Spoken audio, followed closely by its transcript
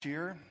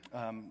Year,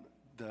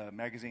 the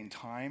magazine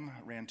Time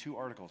ran 2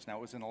 articles. Now,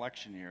 it was an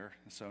election year,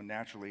 so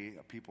naturally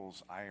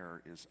people's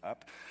ire is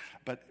up.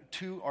 But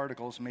 2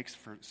 articles makes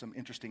for some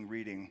interesting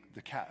reading.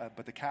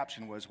 But the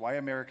caption was, "Why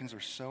Americans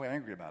Are So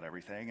Angry About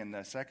Everything." And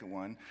the second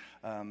one,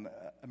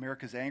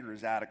 "America's Anger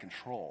is Out of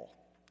Control."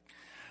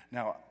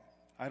 Now,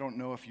 I don't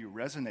know if you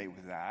resonate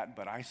with that,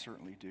 but I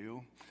certainly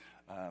do.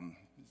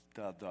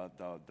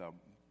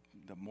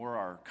 The more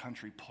our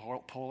country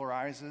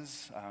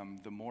polarizes,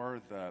 the more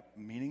the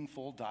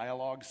meaningful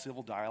dialogue,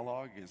 civil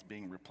dialogue, is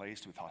being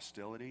replaced with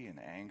hostility and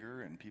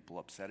anger and people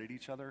upset at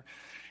each other.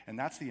 And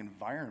that's the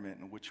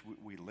environment in which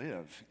we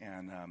live.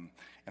 And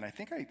I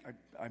think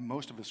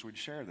most of us would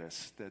share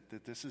this,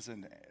 that this is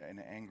an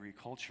angry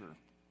culture.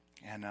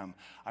 And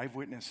I've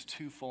witnessed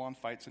 2 full-on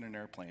fights in an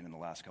airplane in the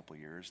last couple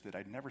of years that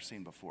I'd never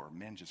seen before.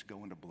 Men just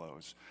go into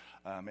blows.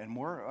 And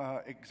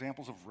more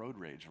examples of road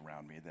rage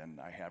around me than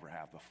I ever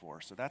have before.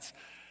 So that's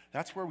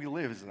where we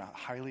live, is in a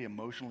highly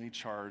emotionally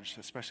charged,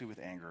 especially with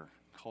anger,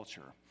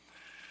 culture.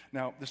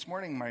 Now, this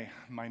morning,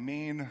 my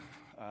main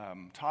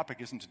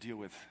topic isn't to deal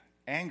with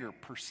anger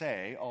per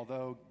se,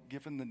 although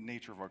given the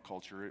nature of our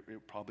culture,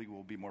 it probably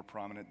will be more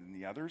prominent than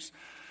the others.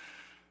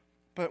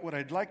 But what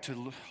I'd like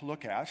to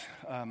look at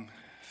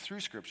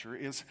through Scripture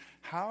is,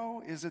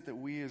 how is it that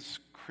we as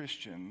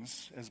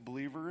Christians, as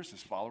believers,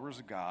 as followers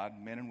of God,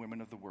 men and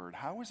women of the Word,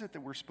 how is it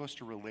that we're supposed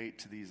to relate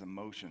to these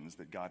emotions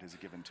that God has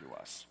given to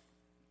us?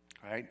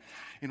 Right?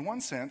 In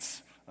one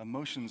sense,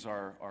 emotions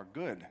are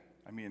good.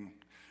 I mean,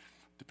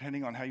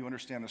 depending on how you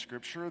understand the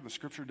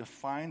Scripture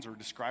defines or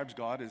describes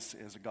God as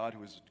a God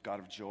who is a God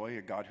of joy,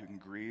 a God who can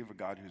grieve, a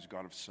God who's a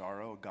God of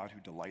sorrow, a God who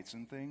delights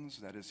in things.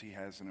 That is, he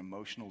has an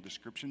emotional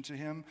description to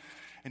him.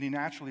 And he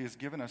naturally has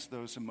given us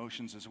those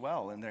emotions as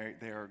well. And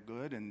they are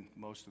good in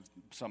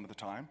some of the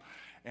time.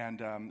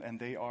 And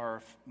they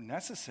are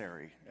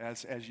necessary.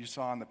 As you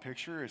saw in the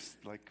picture, it's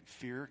like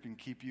fear can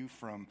keep you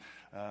from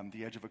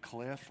the edge of a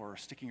cliff, or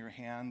sticking your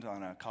hand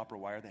on a copper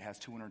wire that has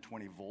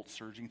 220 volts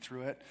surging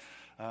through it.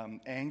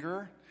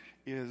 Anger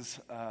is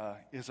a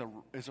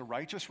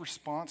righteous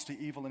response to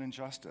evil and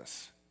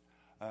injustice.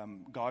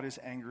 God is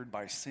angered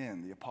by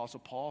sin. The Apostle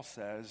Paul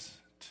says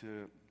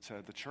to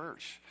the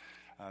church,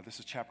 this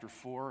is chapter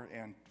 4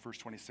 and verse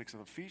 26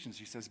 of Ephesians,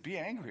 he says, "Be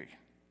angry,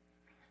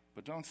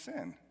 but don't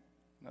sin."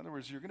 In other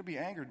words, you're going to be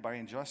angered by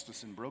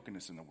injustice and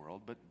brokenness in the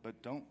world,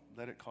 but don't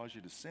let it cause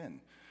you to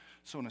sin.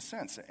 So in a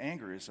sense,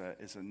 anger is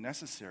a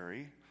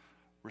necessary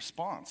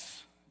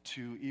response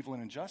to evil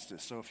and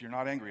injustice. So if you're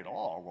not angry at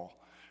all, well,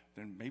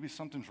 then maybe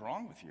something's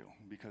wrong with you,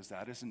 because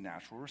that is a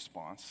natural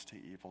response to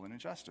evil and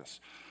injustice.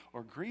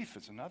 Or grief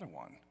is another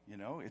one.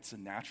 It's a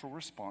natural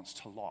response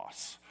to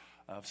loss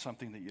of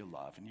something that you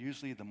love. And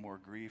usually the more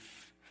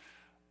grief,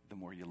 the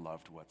more you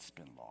loved what's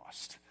been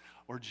lost.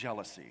 Or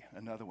jealousy,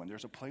 another one.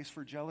 There's a place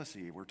for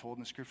jealousy. We're told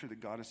in the Scripture that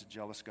God is a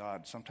jealous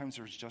God. Sometimes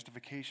there's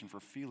justification for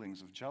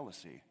feelings of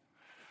jealousy.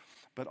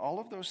 But all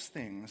of those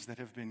things that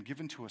have been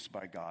given to us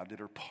by God,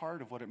 that are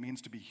part of what it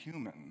means to be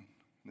human,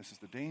 this is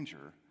the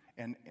danger.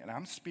 And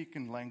I'm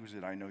speaking language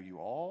that I know you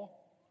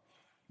all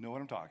know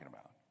what I'm talking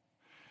about.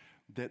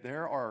 That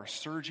there are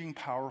surging,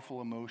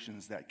 powerful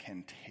emotions that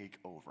can take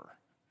over.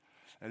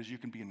 As you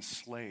can be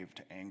enslaved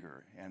to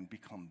anger and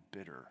become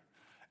bitter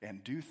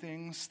and do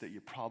things that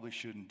you probably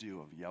shouldn't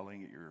do, of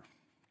yelling at your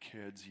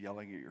kids,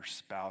 yelling at your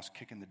spouse,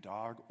 kicking the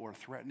dog, or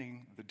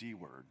threatening the D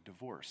word,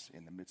 divorce,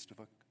 in the midst of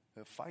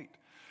a fight.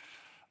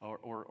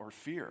 Or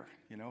fear.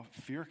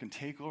 Fear can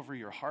take over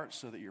your heart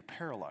so that you're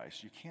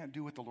paralyzed. You can't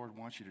do what the Lord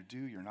wants you to do.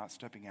 You're not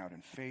stepping out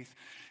in faith.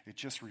 It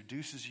just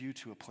reduces you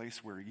to a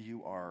place where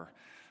you are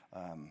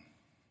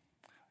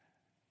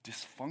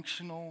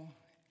dysfunctional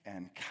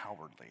and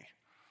cowardly.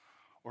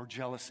 Or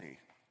jealousy.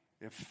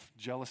 If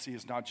jealousy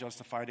is not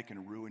justified, it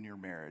can ruin your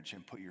marriage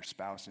and put your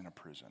spouse in a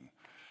prison.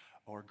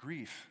 Or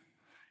grief.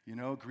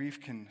 Grief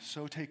can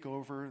so take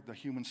over the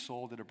human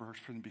soul that a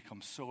person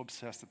becomes so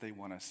obsessed that they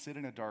want to sit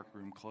in a dark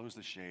room, close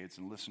the shades,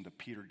 and listen to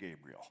Peter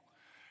Gabriel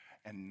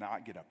and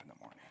not get up in the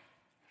morning.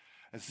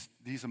 As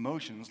these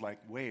emotions, like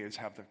waves,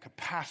 have the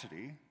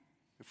capacity,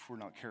 if we're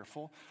not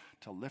careful,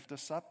 to lift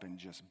us up and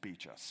just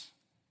beach us.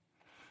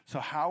 So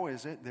how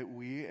is it that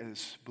we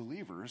as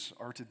believers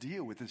are to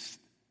deal with this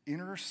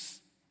inner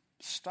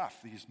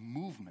stuff, these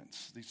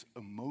movements, these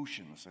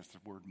emotions? That's the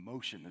word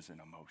motion, is an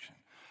emotion.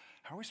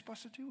 How are we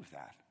supposed to deal with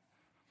that?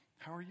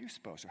 How are you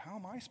supposed to? How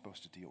am I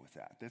supposed to deal with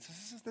that? This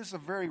is a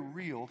very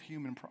real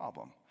human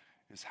problem,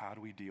 is how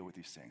do we deal with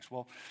these things?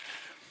 Well,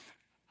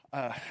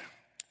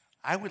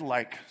 I would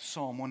like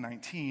Psalm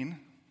 119,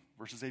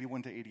 verses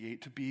 81 to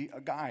 88, to be a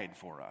guide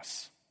for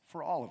us,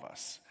 for all of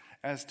us,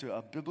 as to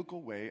a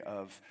biblical way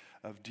of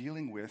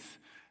dealing with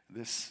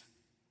this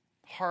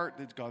heart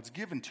that God's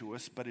given to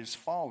us, but is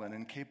fallen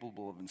and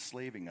capable of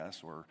enslaving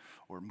us or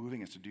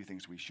moving us to do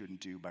things we shouldn't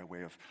do by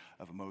way of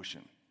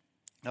emotion.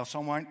 Now,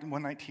 Psalm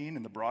 119,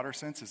 in the broader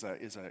sense, is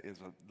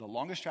the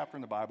longest chapter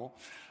in the Bible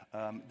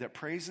that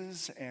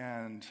praises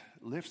and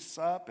lifts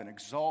up and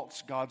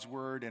exalts God's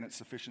word and its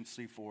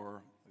sufficiency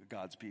for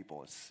God's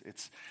people.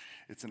 It's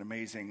an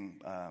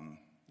amazing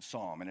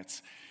psalm, and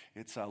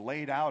It's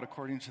laid out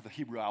according to the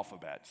Hebrew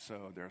alphabet.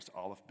 So there's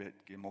Aleph, Bet,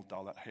 Gimel,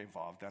 Dalet, He,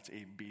 Vav. That's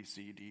A, B,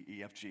 C, D,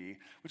 E, F, G,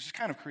 which is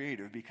kind of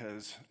creative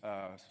because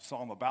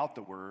Psalm about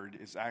the word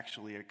is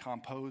actually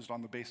composed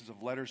on the basis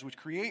of letters which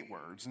create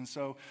words. And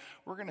so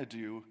we're going to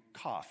do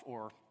Kaf,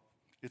 or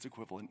its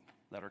equivalent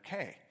letter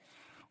K,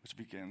 which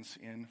begins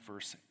in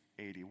verse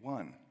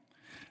 81.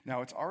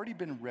 Now, it's already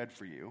been read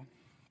for you,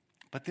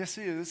 but this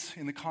is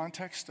in the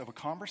context of a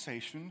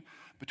conversation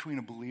between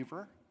a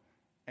believer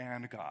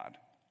and God.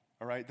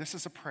 All right, this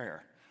is a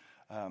prayer.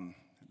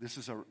 This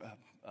is a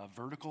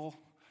vertical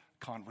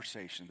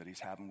conversation that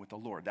he's having with the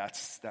Lord.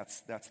 That's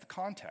the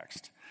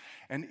context.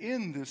 And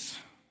in this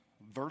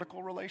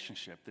vertical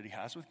relationship that he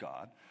has with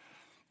God,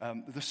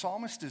 the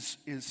psalmist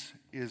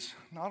is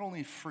not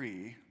only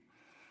free,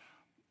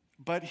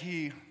 but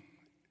he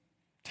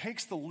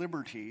takes the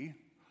liberty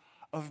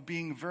of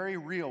being very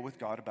real with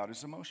God about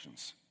his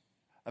emotions,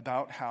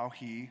 about how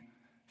he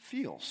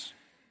feels.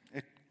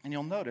 And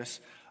you'll notice,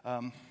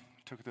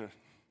 took the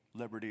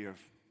liberty of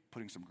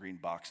putting some green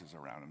boxes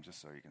around him just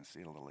so you can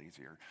see it a little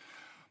easier.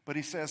 But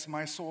he says,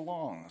 my soul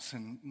longs,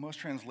 and most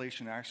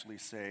translations actually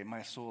say,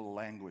 my soul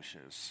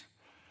languishes.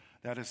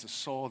 That is a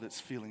soul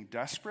that's feeling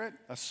desperate,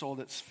 a soul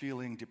that's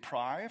feeling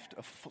deprived,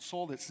 a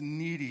soul that's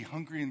needy,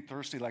 hungry, and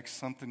thirsty, like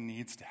something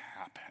needs to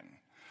happen.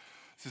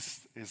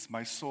 This is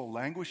my soul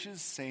languishes,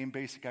 same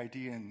basic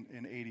idea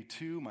in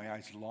 82. My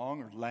eyes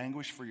long or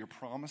languish for your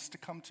promise to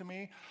come to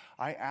me.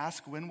 I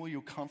ask, when will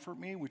you comfort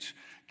me? Which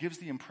gives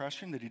the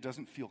impression that he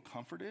doesn't feel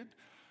comforted,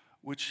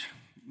 which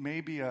may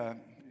be an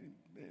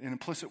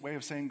implicit way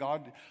of saying,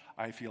 God,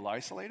 I feel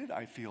isolated.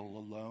 I feel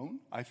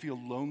alone. I feel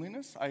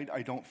loneliness.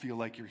 I don't feel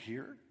like you're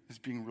here. He's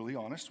being really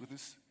honest with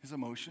his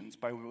emotions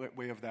by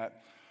way of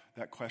that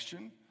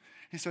question.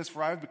 He says,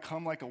 for I've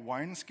become like a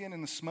wineskin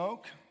in the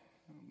smoke.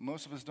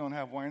 Most of us don't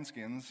have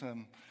wineskins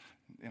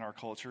in our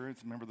culture.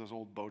 Remember those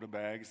old Boda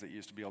bags that you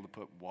used to be able to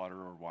put water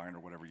or wine or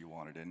whatever you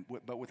wanted in,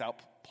 but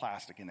without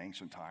plastic in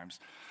ancient times.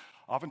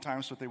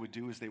 Oftentimes what they would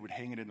do is they would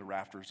hang it in the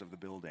rafters of the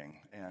building,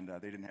 and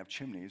they didn't have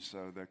chimneys,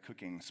 so the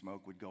cooking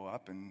smoke would go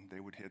up and they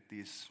would hit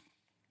these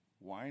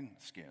wine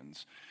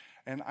skins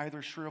and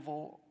either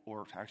shrivel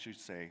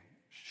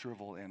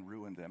and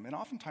ruin them. And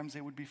oftentimes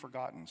they would be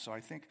forgotten. So I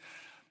think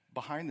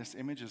behind this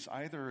image is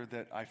either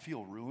that I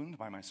feel ruined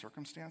by my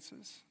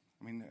circumstances.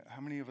 I mean, how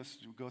many of us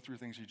go through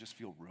things you just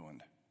feel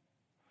ruined?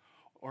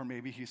 Or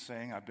maybe he's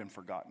saying, I've been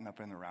forgotten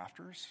up in the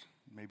rafters.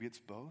 Maybe it's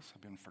both.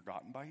 I've been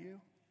forgotten by you,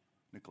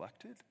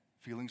 neglected,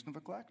 feelings of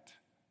neglect,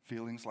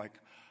 feelings like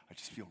I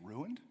just feel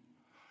ruined.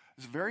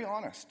 It's very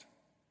honest.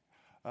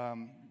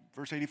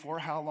 Verse 84,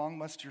 how long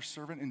must your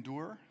servant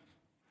endure?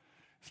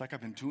 It's like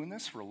I've been doing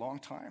this for a long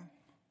time.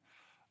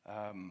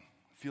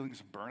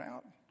 Feelings of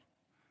burnout.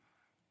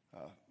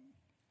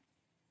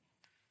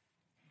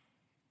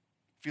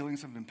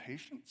 Feelings of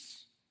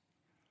impatience,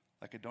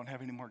 like I don't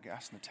have any more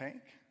gas in the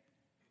tank.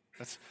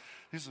 This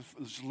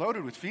is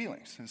loaded with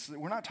feelings.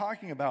 We're not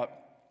talking about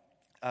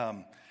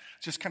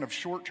just kind of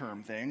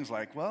short-term things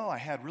like, well, I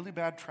had really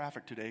bad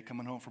traffic today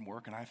coming home from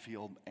work and I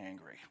feel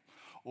angry.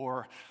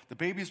 Or the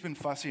baby's been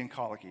fussy and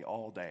colicky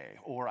all day.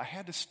 Or I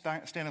had to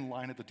stand in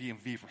line at the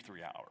DMV for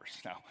 3 hours.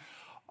 Now,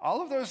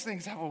 all of those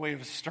things have a way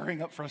of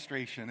stirring up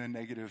frustration and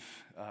negative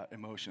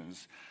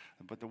emotions.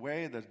 But the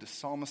way that the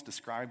psalmist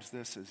describes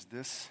this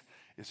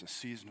is a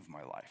season of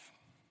my life.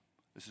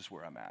 This is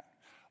where I'm at.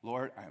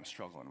 Lord, I am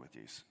struggling with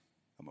these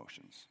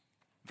emotions.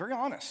 Very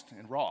honest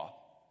and raw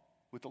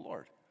with the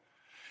Lord.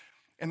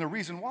 And the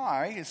reason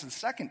why is the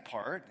second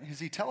part is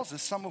he tells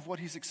us some of what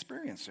he's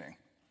experiencing.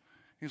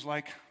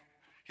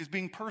 He's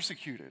being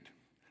persecuted.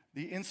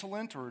 The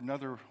insolent, or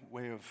another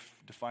way of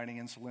defining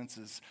insolence,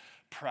 is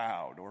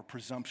proud or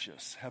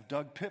presumptuous, have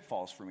dug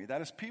pitfalls for me.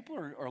 That is, people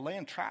are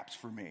laying traps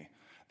for me.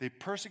 They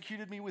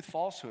persecuted me with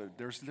falsehood.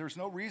 There's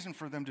no reason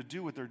for them to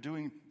do what they're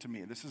doing to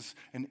me. This is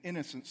an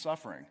innocent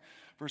suffering.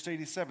 Verse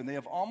 87, they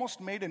have almost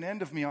made an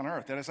end of me on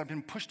earth. That is, I've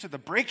been pushed to the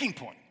breaking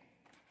point.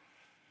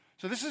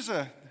 So this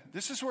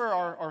is where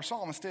our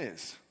psalmist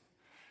is.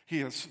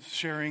 He is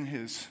sharing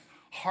his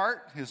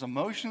heart, his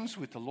emotions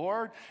with the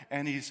Lord,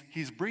 and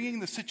he's bringing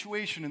the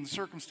situation and the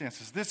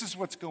circumstances. This is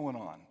what's going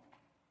on.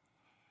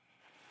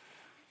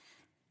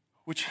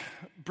 Which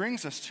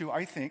brings us to,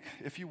 I think,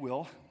 if you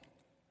will,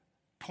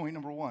 point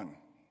number one.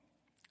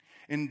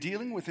 In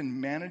dealing with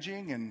and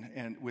managing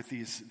and with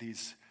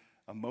these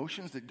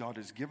emotions that God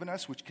has given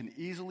us, which can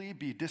easily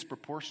be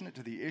disproportionate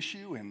to the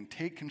issue and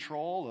take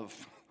control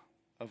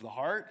of the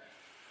heart,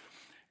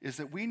 is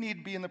that we need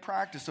to be in the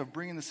practice of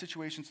bringing the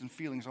situations and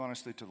feelings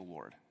honestly to the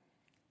Lord.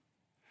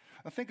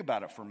 Now think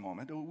about it for a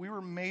moment. We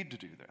were made to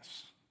do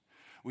this.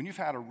 When you've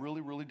had a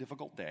really, really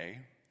difficult day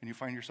and you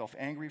find yourself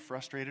angry,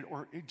 frustrated,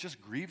 or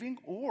just grieving,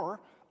 or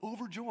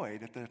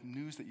overjoyed at the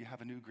news that you have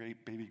a new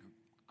grandbaby.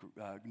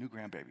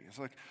 It's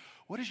like,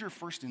 what is your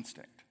first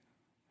instinct?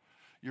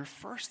 Your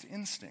first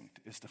instinct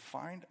is to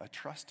find a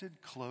trusted,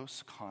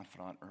 close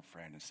confidant or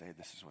friend and say,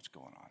 this is what's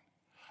going on.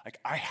 Like,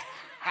 I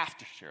have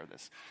to share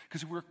this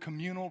because we're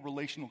communal,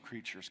 relational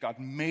creatures. God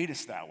made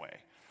us that way.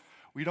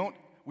 We don't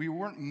we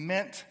weren't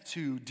meant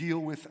to deal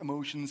with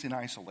emotions in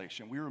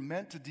isolation. We were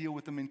meant to deal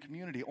with them in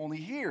community. Only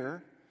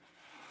here,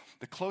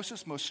 the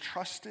closest, most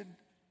trusted,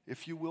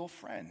 if you will,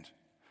 friend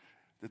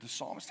that the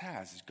psalmist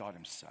has is God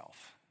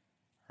himself,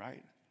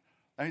 right?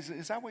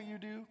 Is that what you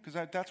do?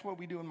 Because that's what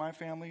we do in my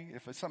family.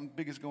 If something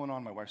big is going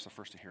on, my wife's the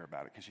first to hear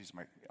about it because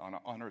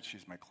on earth,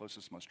 she's my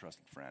closest, most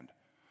trusted friend.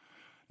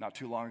 Not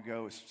too long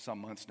ago, it's some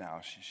months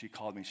now, she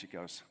called me. She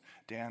goes,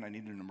 Dan, I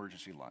need an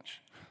emergency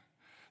lunch.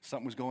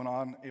 Something was going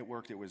on at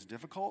work that was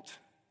difficult,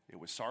 it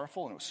was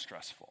sorrowful, and it was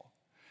stressful.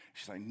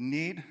 She's like, I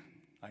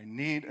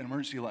need an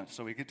emergency lunch.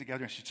 So we get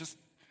together, and she just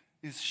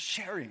is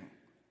sharing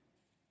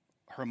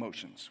her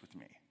emotions with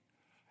me.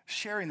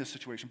 Sharing the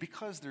situation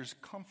because there's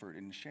comfort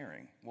in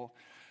sharing. Well,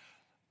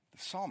 the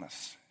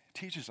psalmist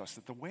teaches us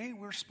that the way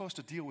we're supposed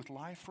to deal with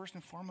life, first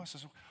and foremost,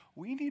 is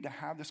we need to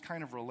have this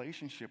kind of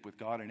relationship with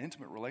God, an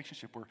intimate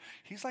relationship where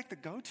he's like the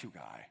go-to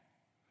guy.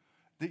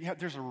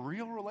 There's a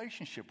real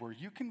relationship where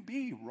you can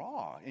be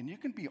raw and you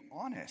can be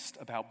honest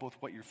about both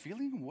what you're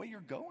feeling and what you're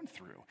going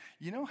through.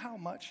 You know how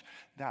much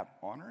that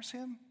honors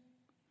him?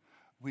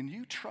 When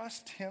you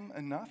trust him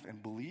enough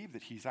and believe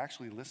that he's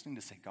actually listening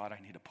to say, God, I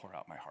need to pour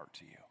out my heart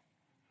to you.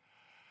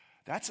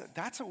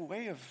 That's a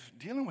way of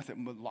dealing with it.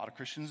 A lot of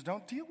Christians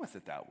don't deal with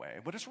it that way,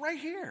 but it's right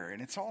here, and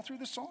it's all through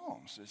the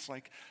Psalms. It's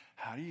like,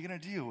 how are you going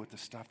to deal with the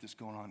stuff that's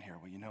going on here?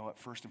 Well, you know what?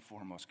 First and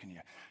foremost, can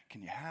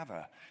you have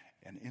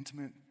an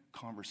intimate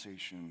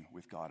conversation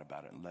with God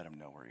about it and let him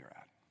know where you're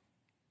at?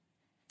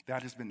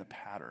 That has been the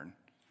pattern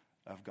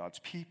of God's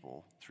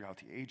people throughout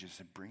the ages,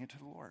 and bring it to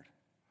the Lord.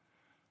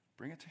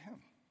 Bring it to him.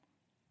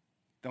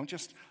 Don't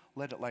just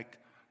let it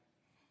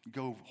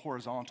go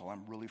horizontal.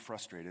 I'm really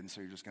frustrated, and so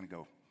you're just going to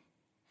go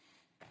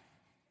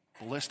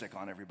ballistic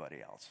on everybody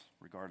else,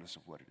 regardless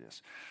of what it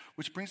is.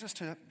 Which brings us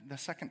to the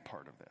second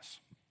part of this.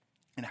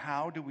 And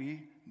how do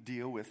we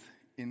deal with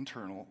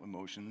internal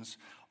emotions,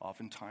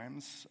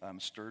 oftentimes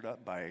stirred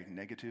up by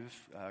negative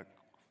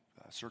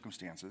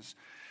circumstances?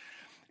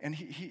 And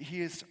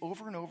he is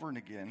over and over and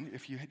again,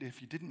 if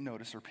you didn't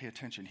notice or pay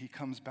attention, he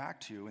comes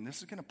back to, and this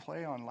is going to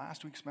play on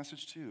last week's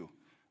message too.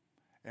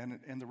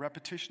 And the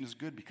repetition is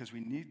good because we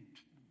need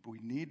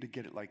to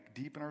get it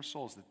deep in our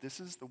souls that this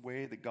is the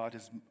way that God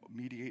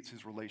mediates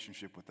his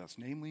relationship with us,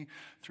 namely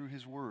through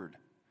his word.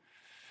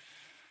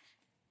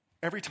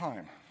 Every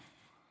time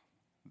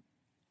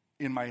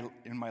in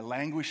my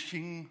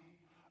languishing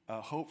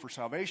hope for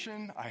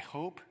salvation, I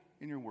hope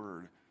in your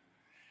word.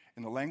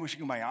 In the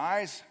languishing of my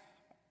eyes,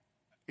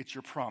 it's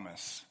your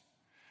promise.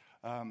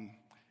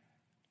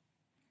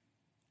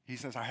 He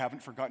says, I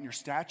haven't forgotten your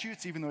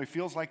statutes, even though he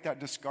feels like that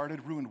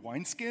discarded, ruined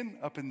wineskin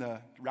up in the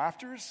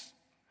rafters.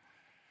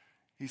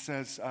 He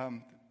says,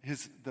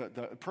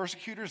 the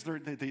persecutors,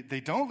 they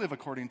don't live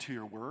according to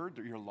your word,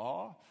 your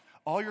law.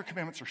 All your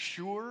commandments are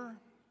sure.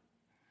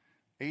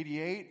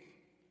 88,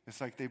 it's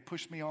like they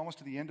pushed me almost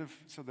to the end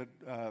so that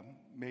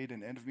made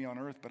an end of me on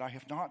earth, but I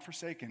have not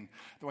forsaken,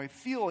 though I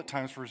feel at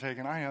times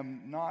forsaken, I have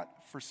not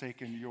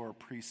forsaken your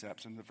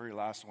precepts. And the very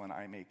last one,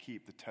 I may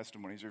keep the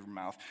testimonies of your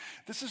mouth.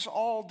 This is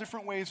all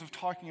different ways of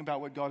talking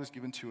about what God has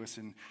given to us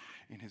in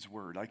his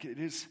word. It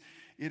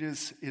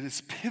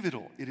is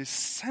pivotal, it is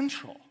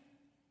central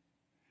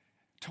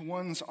to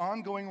one's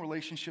ongoing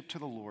relationship to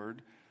the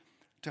Lord,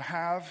 to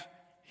have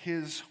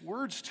his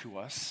words to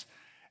us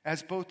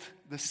as both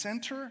the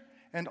center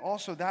and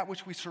also that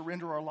which we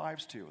surrender our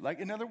lives to.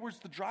 In other words,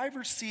 the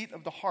driver's seat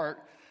of the heart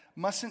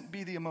mustn't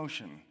be the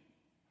emotion.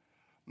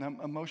 Now,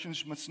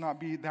 emotions must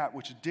not be that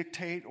which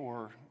dictate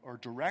or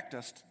direct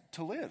us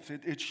to live.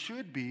 It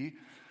should be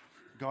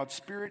God's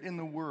Spirit in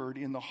the Word,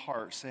 in the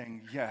heart,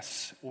 saying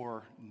yes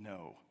or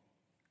no.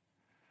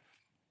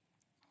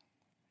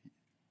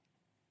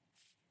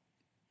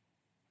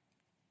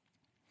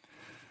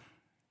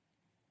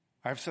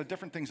 I've said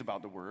different things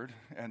about the Word,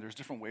 and there's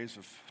different ways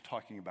of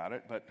talking about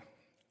it, but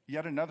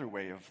yet another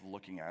way of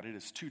looking at it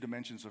is two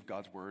dimensions of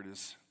God's Word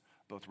is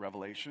both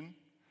revelation,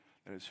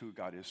 that is who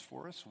God is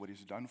for us, what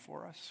he's done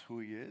for us, who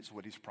he is,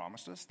 what he's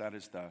promised us. That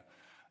is the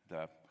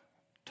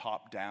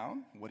top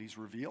down, what he's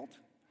revealed.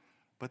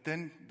 But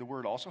then the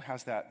Word also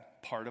has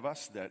that part of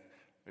us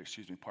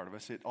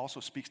it also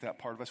speaks to that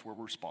part of us where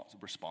we're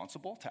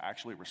responsible to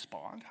actually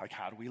respond.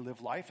 How do we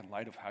live life in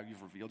light of how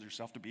you've revealed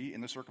yourself to be in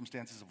the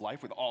circumstances of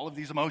life with all of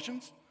these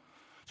emotions?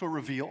 So it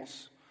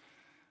reveals,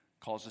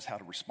 calls us how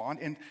to respond.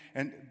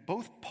 And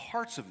both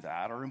parts of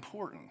that are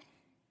important.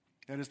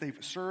 That is, they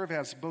serve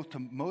as both to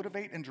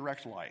motivate and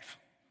direct life.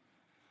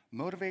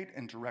 Motivate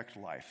and direct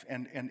life.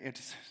 And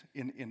it's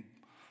in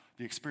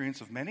the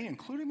experience of many,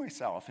 including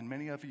myself and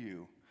many of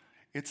you,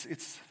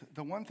 it's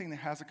the one thing that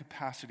has a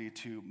capacity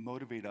to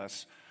motivate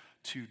us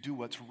to do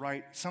what's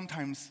right,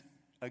 sometimes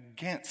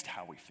against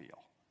how we feel.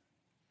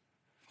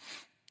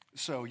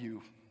 So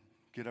you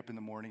get up in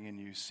the morning and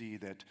you see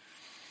that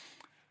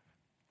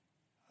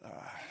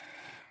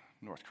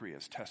North Korea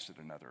has tested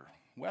another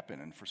weapon,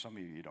 and for some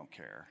of you don't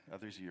care.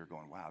 Others of you are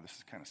going, wow, this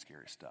is kind of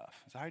scary stuff.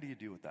 So how do you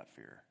deal with that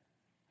fear?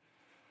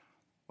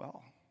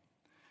 Well,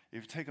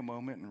 if you take a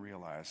moment and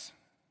realize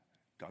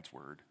God's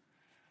word,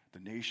 the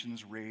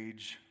nations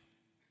rage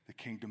The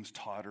kingdoms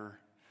totter.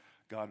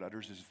 God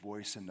utters his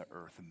voice and the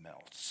earth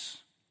melts.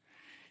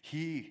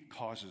 He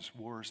causes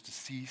wars to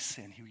cease,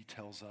 and he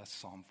tells us,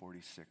 Psalm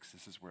 46,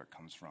 this is where it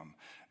comes from,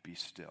 be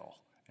still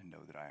and know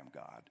that I am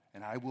God,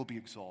 and I will be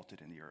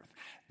exalted in the earth.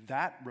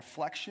 That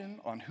reflection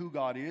on who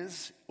God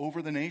is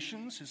over the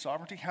nations, his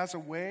sovereignty, has a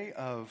way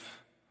of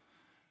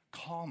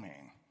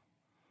calming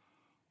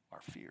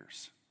our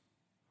fears.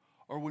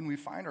 Or when we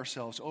find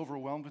ourselves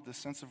overwhelmed with the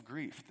sense of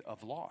grief,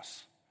 of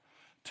loss,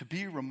 to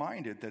be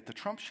reminded that the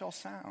trump shall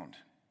sound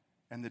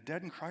and the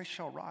dead in Christ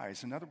shall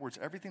rise. In other words,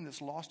 everything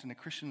that's lost in a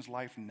Christian's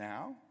life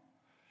now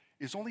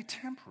is only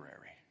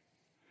temporary.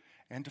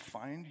 And to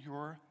find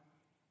your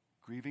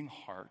grieving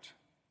heart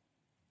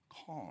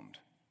calmed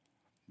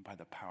by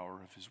the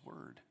power of his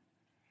word.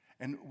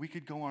 And we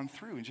could go on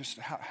through and just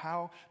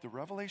how the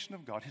revelation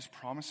of God, his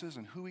promises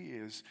and who he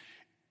is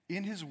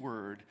in his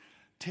word,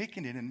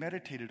 taken in and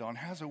meditated on,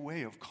 has a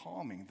way of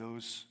calming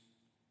those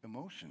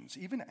emotions,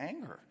 even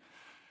anger.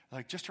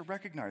 Like just to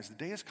recognize the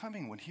day is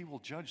coming when he will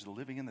judge the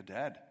living and the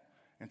dead,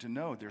 and to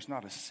know there's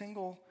not a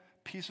single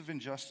piece of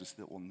injustice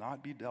that will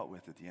not be dealt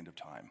with at the end of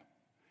time.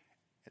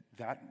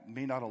 That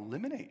may not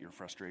eliminate your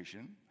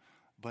frustration,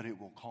 but it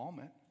will calm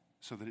it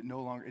so that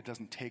it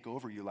doesn't take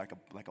over you like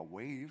a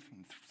wave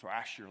and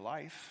thrash your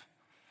life.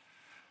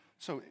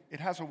 So it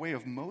has a way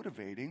of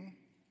motivating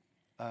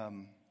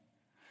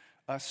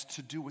us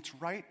to do what's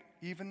right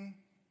even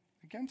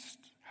against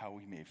how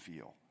we may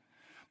feel.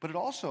 But it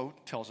also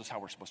tells us how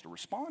we're supposed to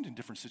respond in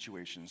different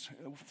situations.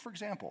 For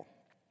example,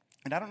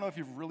 and I don't know if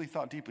you've really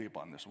thought deeply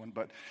upon this one,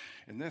 but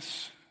in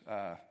this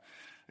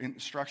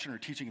instruction or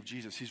teaching of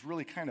Jesus, he's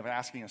really kind of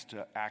asking us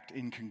to act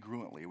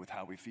incongruently with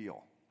how we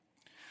feel.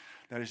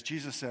 That is,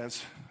 Jesus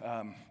says,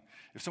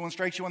 if someone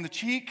strikes you on the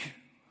cheek,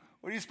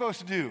 what are you supposed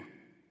to do?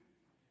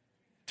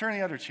 Turn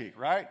the other cheek,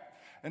 right?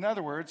 In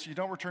other words, you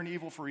don't return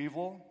evil for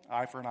evil,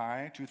 eye for an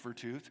eye, tooth for a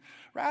tooth.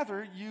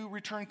 Rather, you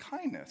return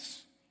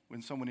kindness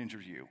when someone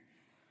injures you.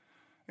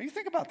 Now, you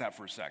think about that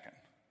for a second.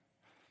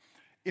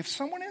 If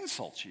someone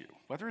insults you,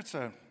 whether it's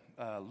a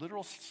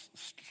literal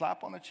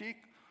slap on the cheek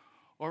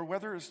or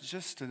whether it's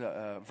just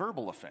a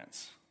verbal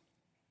offense,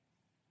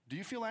 do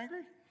you feel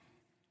angry?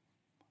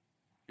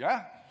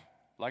 Yeah.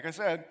 Like I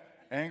said,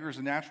 anger is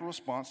a natural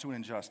response to an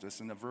injustice,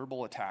 and a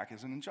verbal attack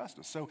is an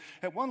injustice. So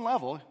at one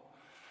level,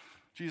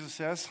 Jesus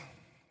says,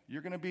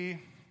 you're going to be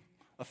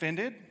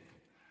offended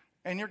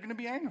and you're going to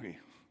be angry.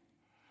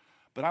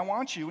 But I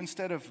want you,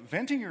 instead of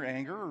venting your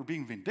anger or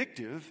being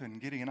vindictive and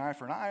getting an eye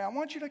for an eye, I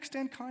want you to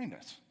extend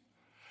kindness.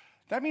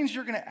 That means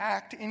you're going to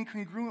act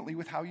incongruently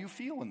with how you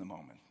feel in the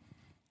moment.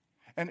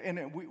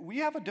 And we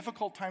have a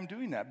difficult time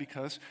doing that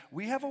because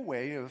we have a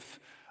way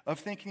of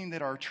thinking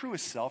that our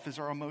truest self is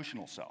our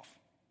emotional self.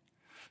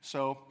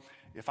 So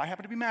if I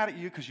happen to be mad at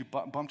you because you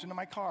bumped into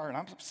my car and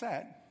I'm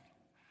upset,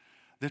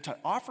 that to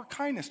offer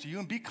kindness to you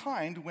and be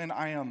kind when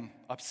I am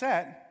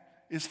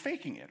upset is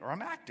faking it or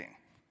I'm acting.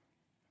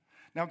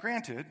 Now,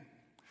 granted,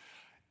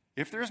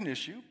 if there's an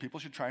issue, people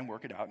should try and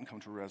work it out and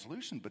come to a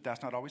resolution, but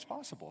that's not always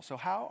possible. So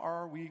how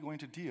are we going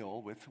to deal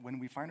with when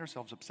we find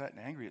ourselves upset and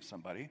angry at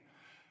somebody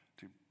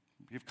to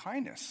give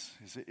kindness?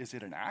 Is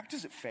it an act?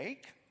 Is it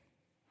fake?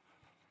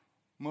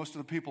 Most of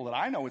the people that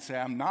I know would say,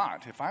 I'm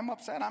not. If I'm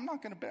upset, I'm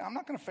not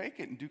going to fake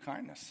it and do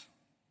kindness.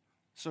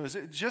 So is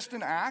it just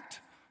an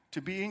act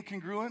to be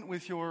incongruent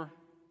with your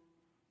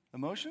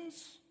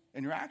emotions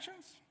and your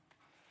actions?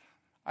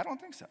 I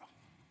don't think so.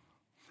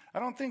 I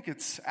don't think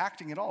it's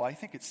acting at all. I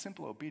think it's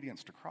simple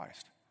obedience to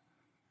Christ.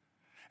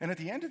 And at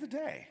the end of the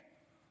day,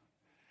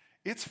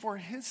 it's for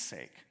his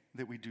sake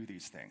that we do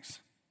these things.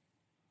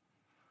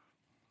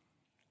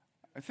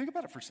 And think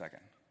about it for a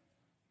second.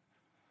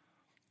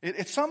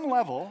 At some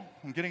level,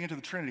 I'm getting into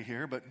the Trinity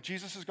here, but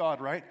Jesus is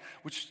God, right?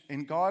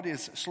 And God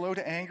is slow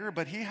to anger,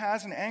 but he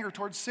has an anger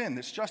towards sin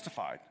that's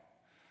justified.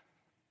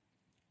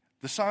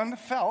 The Son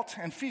felt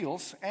and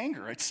feels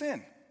anger at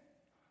sin.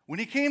 When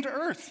he came to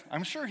earth,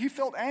 I'm sure he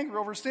felt anger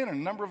over sin. On a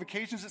number of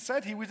occasions it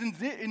said he was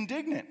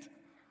indignant.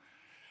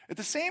 At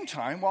the same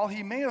time, while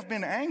he may have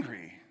been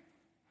angry,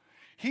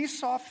 he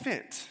saw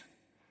fit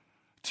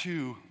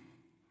to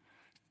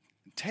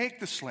take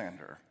the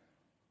slander.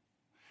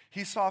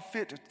 He saw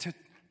fit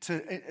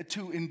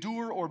to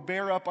endure or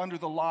bear up under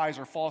the lies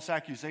or false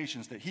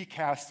accusations that he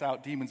casts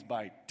out demons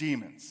by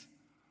demons.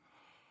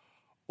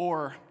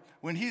 Or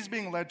when he's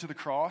being led to the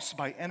cross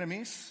by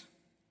enemies,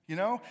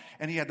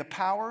 and he had the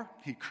power,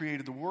 he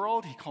created the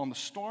world, he calmed the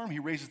storm, he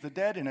raises the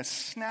dead in a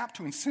snap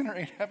to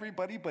incinerate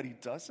everybody, but he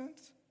doesn't.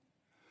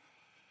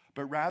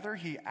 But rather,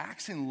 he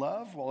acts in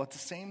love while at the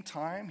same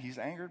time he's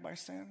angered by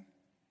sin.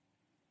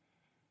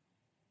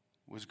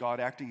 Was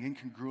God acting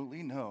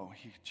incongruently? No.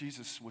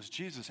 Was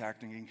Jesus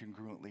acting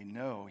incongruently?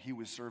 No. He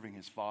was serving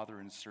his Father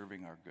and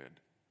serving our good.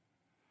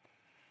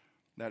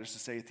 That is to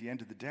say, at the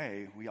end of the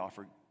day, we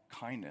offer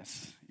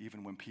kindness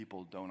even when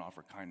people don't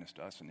offer kindness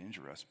to us and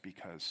injure us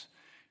because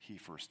he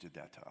first did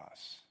that to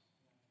us.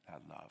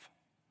 That love.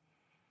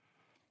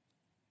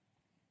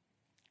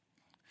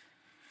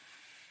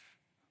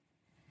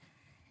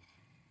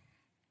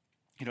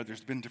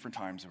 There's been different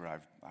times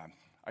where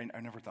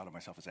I never thought of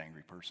myself as an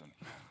angry person.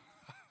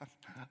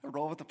 I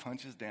roll with the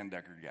punches, Dan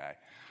Decker guy,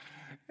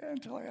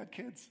 until I had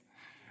kids.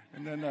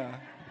 And then,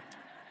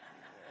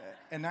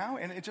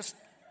 and it just,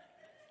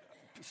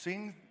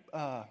 seeing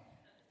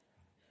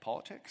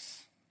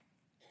politics,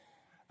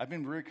 I've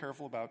been very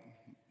careful about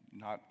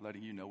not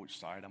letting you know which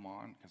side I'm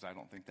on, because I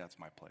don't think that's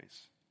my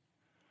place.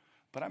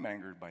 But I'm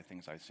angered by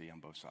things I see on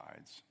both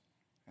sides.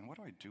 And what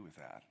do I do with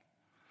that?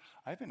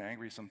 I've been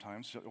angry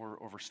sometimes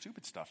over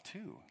stupid stuff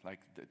too. Like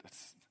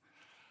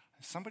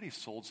somebody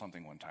sold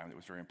something one time that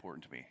was very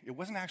important to me. It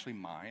wasn't actually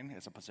mine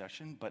as a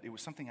possession, but it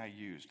was something I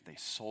used. They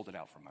sold it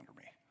out from under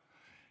me.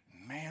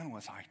 Man,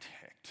 was I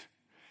ticked.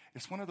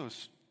 It's one of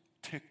those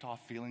ticked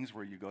off feelings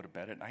where you go to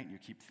bed at night and you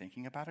keep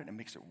thinking about it and it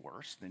makes it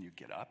worse. Then you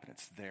get up and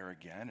it's there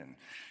again, and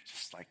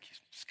just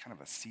kind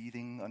of a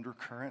seething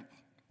undercurrent,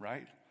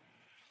 right?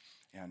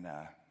 And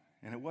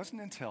it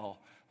wasn't until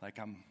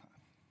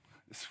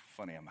it's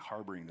funny, I'm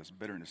harboring this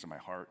bitterness in my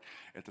heart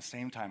at the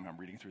same time I'm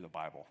reading through the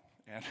Bible.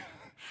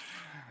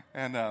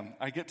 And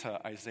I get to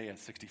Isaiah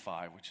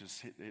 65, which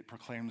is, it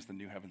proclaims the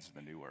new heavens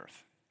and the new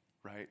earth,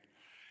 right?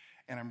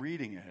 And I'm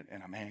reading it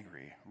and I'm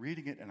angry.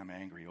 Reading it and I'm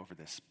angry over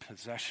this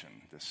possession,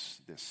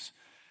 this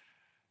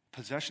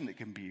possession that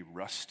can be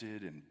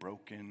rusted and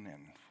broken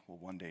and will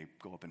one day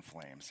go up in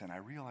flames. And I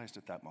realized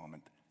at that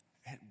moment,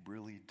 it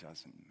really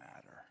doesn't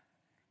matter.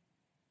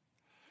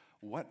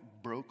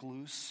 What broke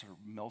loose or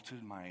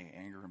melted my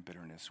anger and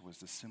bitterness was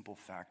the simple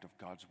fact of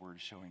God's word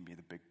showing me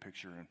the big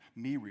picture and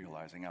me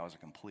realizing I was a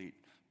complete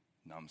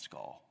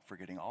numbskull,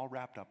 forgetting all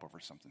wrapped up over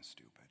something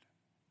stupid.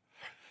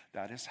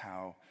 That is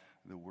how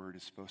the word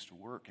is supposed to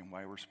work, and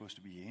why we're supposed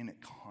to be in it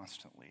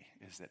constantly,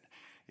 is that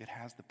it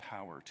has the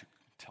power to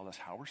tell us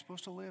how we're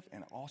supposed to live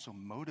and also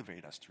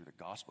motivate us through the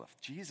gospel. If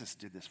Jesus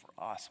did this for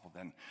us, well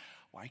then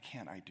why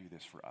can't I do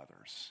this for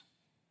others?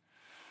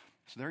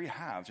 So there you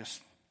have,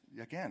 just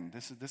again,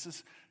 this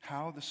is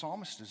how the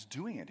psalmist is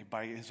doing it.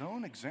 By his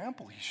own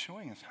example, he's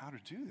showing us how to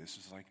do this.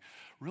 It's like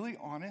really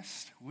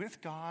honest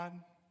with God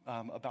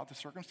about the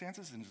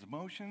circumstances and his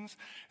emotions.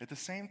 At the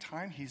same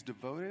time, he's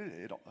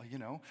devoted,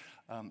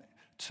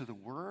 to the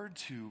word,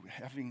 to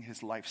having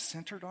his life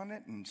centered on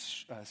it and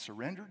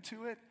surrendered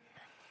to it.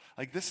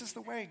 Like, this is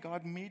the way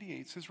God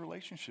mediates his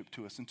relationship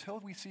to us. Until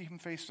we see him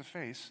face to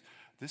face,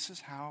 this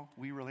is how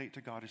we relate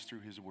to God, is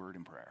through his word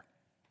and prayer,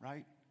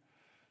 right?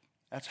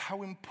 That's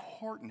how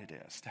important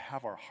it is to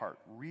have our heart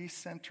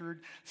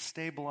recentered,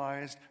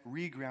 stabilized,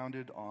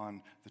 regrounded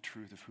on the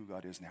truth of who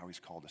God is and how he's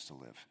called us to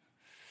live.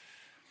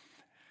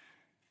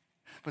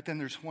 But then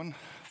there's one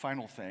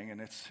final thing,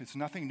 and it's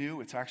nothing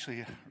new. It's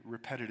actually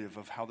repetitive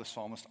of how the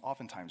psalmists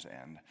oftentimes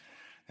end,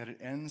 that it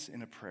ends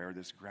in a prayer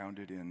that's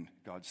grounded in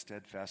God's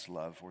steadfast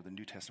love, or the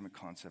New Testament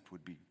concept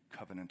would be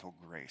covenantal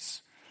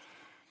grace.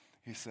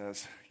 He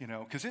says,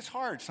 because it's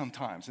hard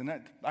sometimes. And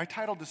I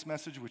titled this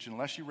message, which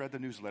unless you read the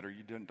newsletter,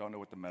 you don't know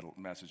what the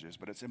message is,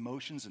 but it's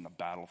Emotions in the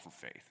Battle for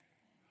Faith.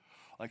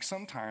 Like,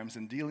 sometimes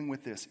in dealing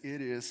with this,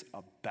 it is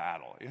a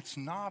battle. It's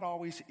not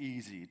always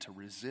easy to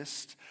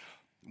resist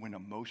when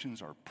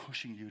emotions are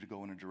pushing you to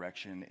go in a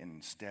direction, and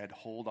instead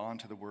hold on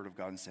to the word of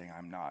God and saying,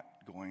 I'm not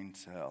going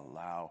to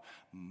allow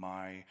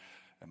my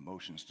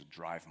emotions to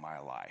drive my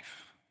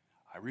life.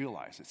 I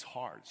realize it's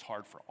hard. It's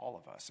hard for all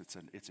of us.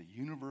 It's a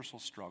universal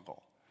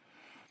struggle.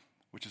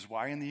 Which is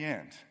why in the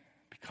end,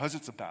 because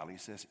it's a battle, he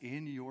says,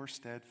 in your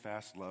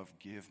steadfast love,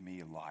 give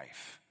me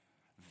life.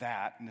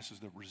 That, and this is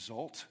the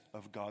result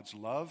of God's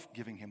love,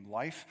 giving him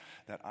life,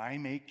 that I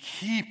may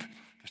keep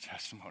the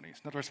testimonies.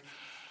 In other words,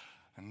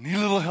 I need a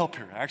little help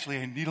here. Actually,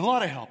 I need a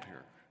lot of help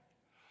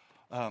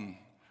here.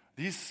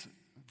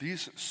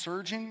 These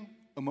surging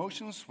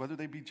emotions, whether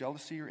they be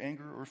jealousy or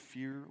anger or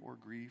fear or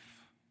grief,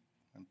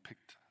 and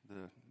picked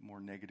the more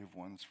negative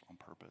ones on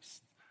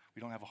purpose. We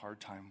don't have a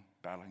hard time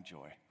battling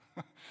joy.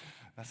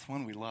 That's the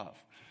one we love,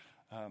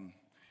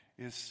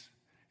 is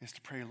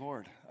to pray,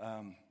 Lord,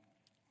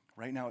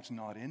 right now it's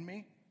not in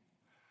me,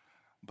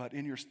 but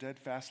in your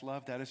steadfast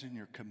love, that is in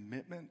your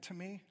commitment to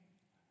me,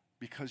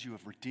 because you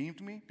have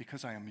redeemed me,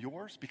 because I am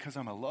yours, because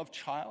I'm a loved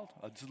child,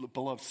 a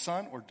beloved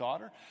son or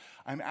daughter.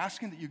 I'm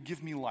asking that you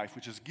give me life,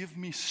 which is give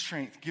me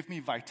strength, give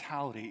me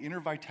vitality, inner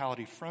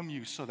vitality from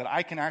you, so that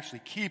I can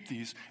actually keep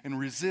these and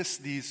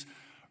resist these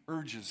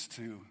urges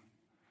to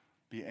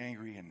be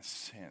angry and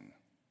sin,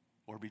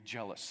 or be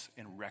jealous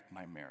and wreck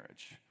my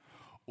marriage,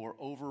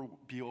 or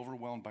be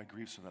overwhelmed by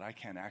grief so that I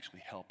can't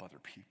actually help other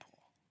people.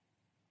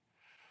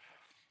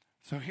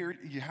 So here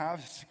you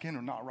have,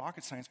 again, not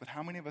rocket science, but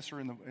how many of us are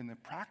in the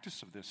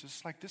practice of this?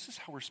 It's like, this is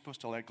how we're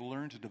supposed to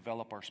learn to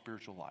develop our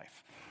spiritual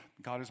life.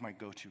 God is my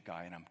go-to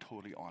guy, and I'm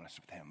totally honest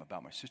with him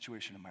about my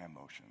situation and my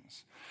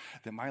emotions.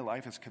 That my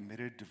life is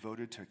committed,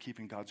 devoted to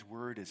keeping God's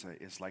word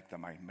is like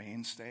my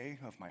mainstay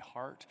of my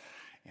heart,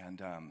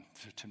 and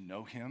to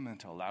know him and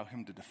to allow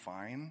him to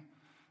define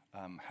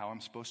how I'm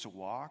supposed to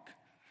walk,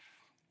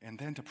 and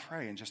then to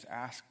pray and just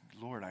ask,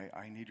 Lord,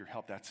 I need your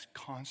help. That's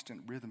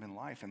constant rhythm in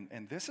life.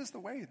 And this is the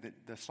way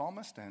that the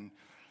psalmist and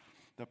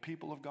the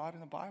people of God in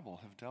the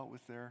Bible have dealt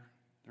with their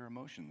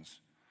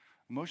emotions.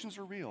 Emotions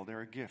are real.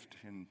 They're a gift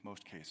in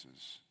most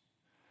cases.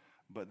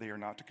 But they are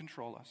not to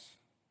control us.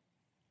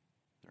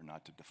 They're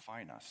not to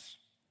define us.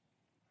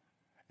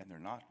 And they're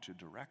not to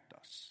direct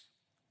us.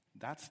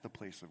 That's the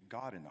place of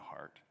God in the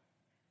heart,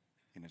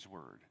 in his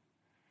word.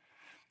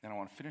 And I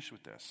want to finish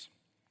with this.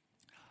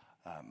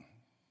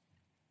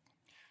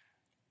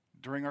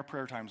 During our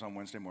prayer times on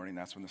Wednesday morning,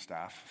 that's when the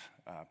staff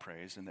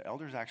prays, and the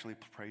elders actually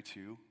pray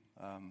too.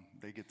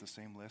 They get the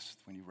same list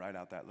when you write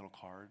out that little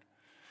card.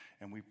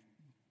 And we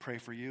pray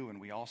for you,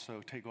 and we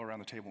also go around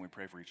the table and we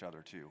pray for each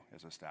other too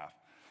as a staff.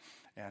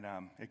 And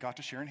it got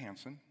to Sharon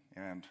Hansen,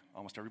 and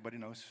almost everybody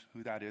knows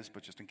who that is,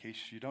 but just in case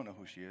you don't know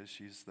who she is,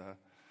 she's the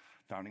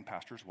founding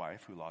pastor's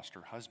wife who lost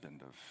her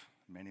husband of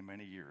many,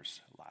 many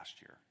years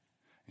last year.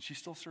 And she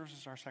still serves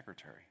as our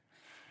secretary.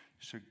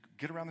 So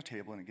get around the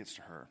table, and it gets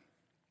to her.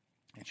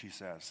 And she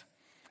says,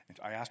 and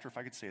I asked her if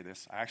I could say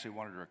this. I actually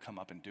wanted her to come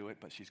up and do it,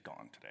 but she's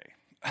gone today.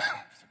 I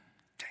said,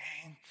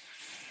 dang,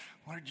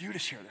 I wanted you to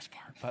share this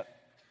part, but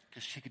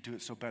because she could do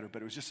it so better.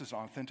 But it was just this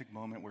authentic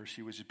moment where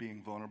she was just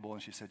being vulnerable,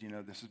 and she said,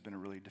 this has been a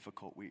really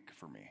difficult week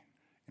for me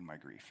in my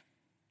grief.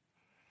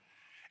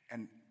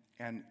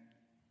 And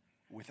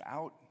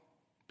without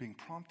being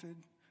prompted,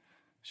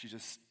 she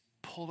just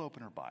pulled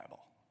open her Bible.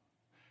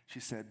 She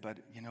said, but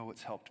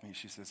what's helped me?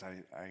 She says,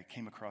 I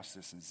came across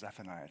this in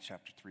Zephaniah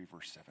chapter 3,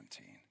 verse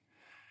 17.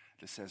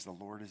 That says, the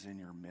Lord is in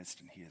your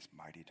midst and he is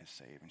mighty to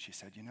save. And she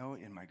said,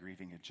 in my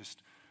grieving, it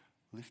just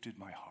lifted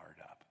my heart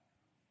up.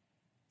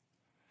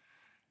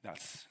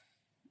 That's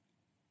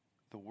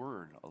the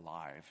word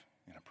alive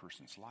in a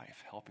person's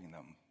life, helping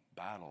them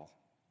battle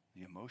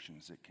the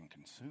emotions that can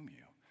consume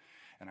you.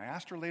 And I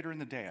asked her later in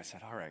the day, I said,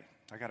 all right,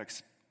 I got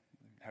to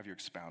have you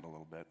expound a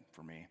little bit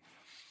for me.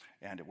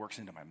 And it works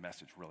into my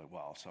message really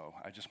well, so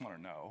I just want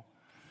to know.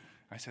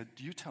 I said,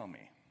 you tell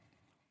me,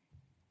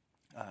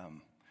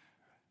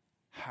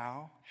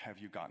 how have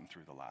you gotten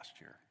through the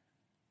last year?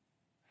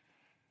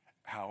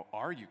 How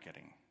are you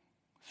getting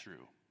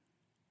through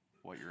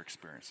what you're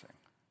experiencing?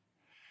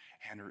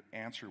 And her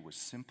answer was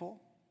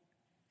simple,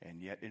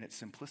 and yet in its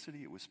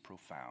simplicity, it was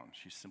profound.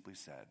 She simply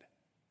said,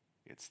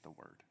 it's the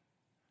word.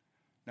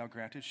 Now,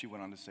 granted, she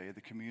went on to say the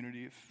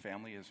community of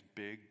family is a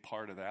big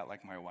part of that.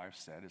 Like my wife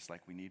said, it's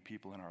like we need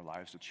people in our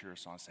lives to cheer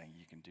us on, saying,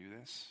 you can do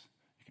this,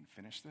 you can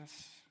finish this.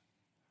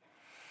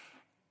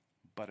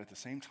 But at the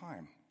same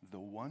time, the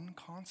one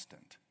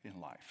constant in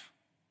life,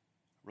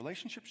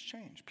 relationships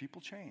change,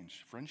 people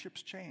change,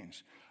 friendships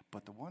change,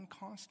 but the one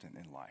constant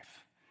in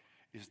life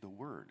is the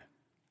word,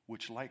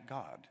 which, like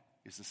God,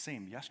 is the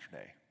same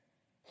yesterday,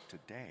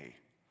 today,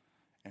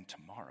 and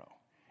tomorrow.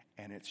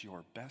 And it's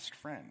your best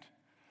friend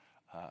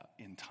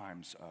in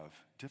times of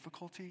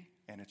difficulty,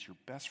 and it's your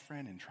best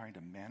friend in trying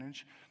to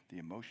manage the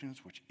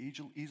emotions which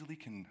easily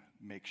can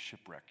make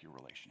shipwreck your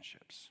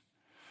relationships.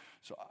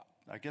 So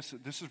I guess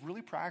this is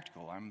really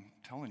practical. I'm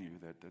telling you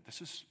that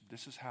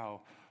this is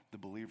how the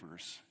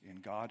believers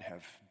in God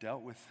have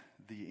dealt with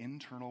the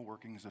internal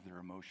workings of their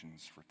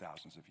emotions for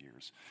thousands of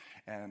years.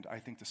 And I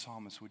think the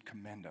psalmist would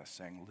commend us,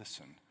 saying,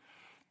 listen,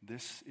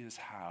 this is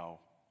how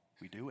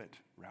we do it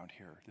around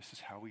here. This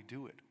is how we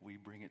do it. We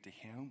bring it to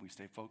him, we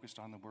stay focused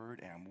on the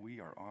word, and we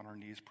are on our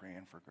knees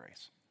praying for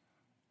grace.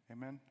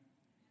 Amen?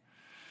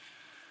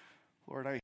 Lord, I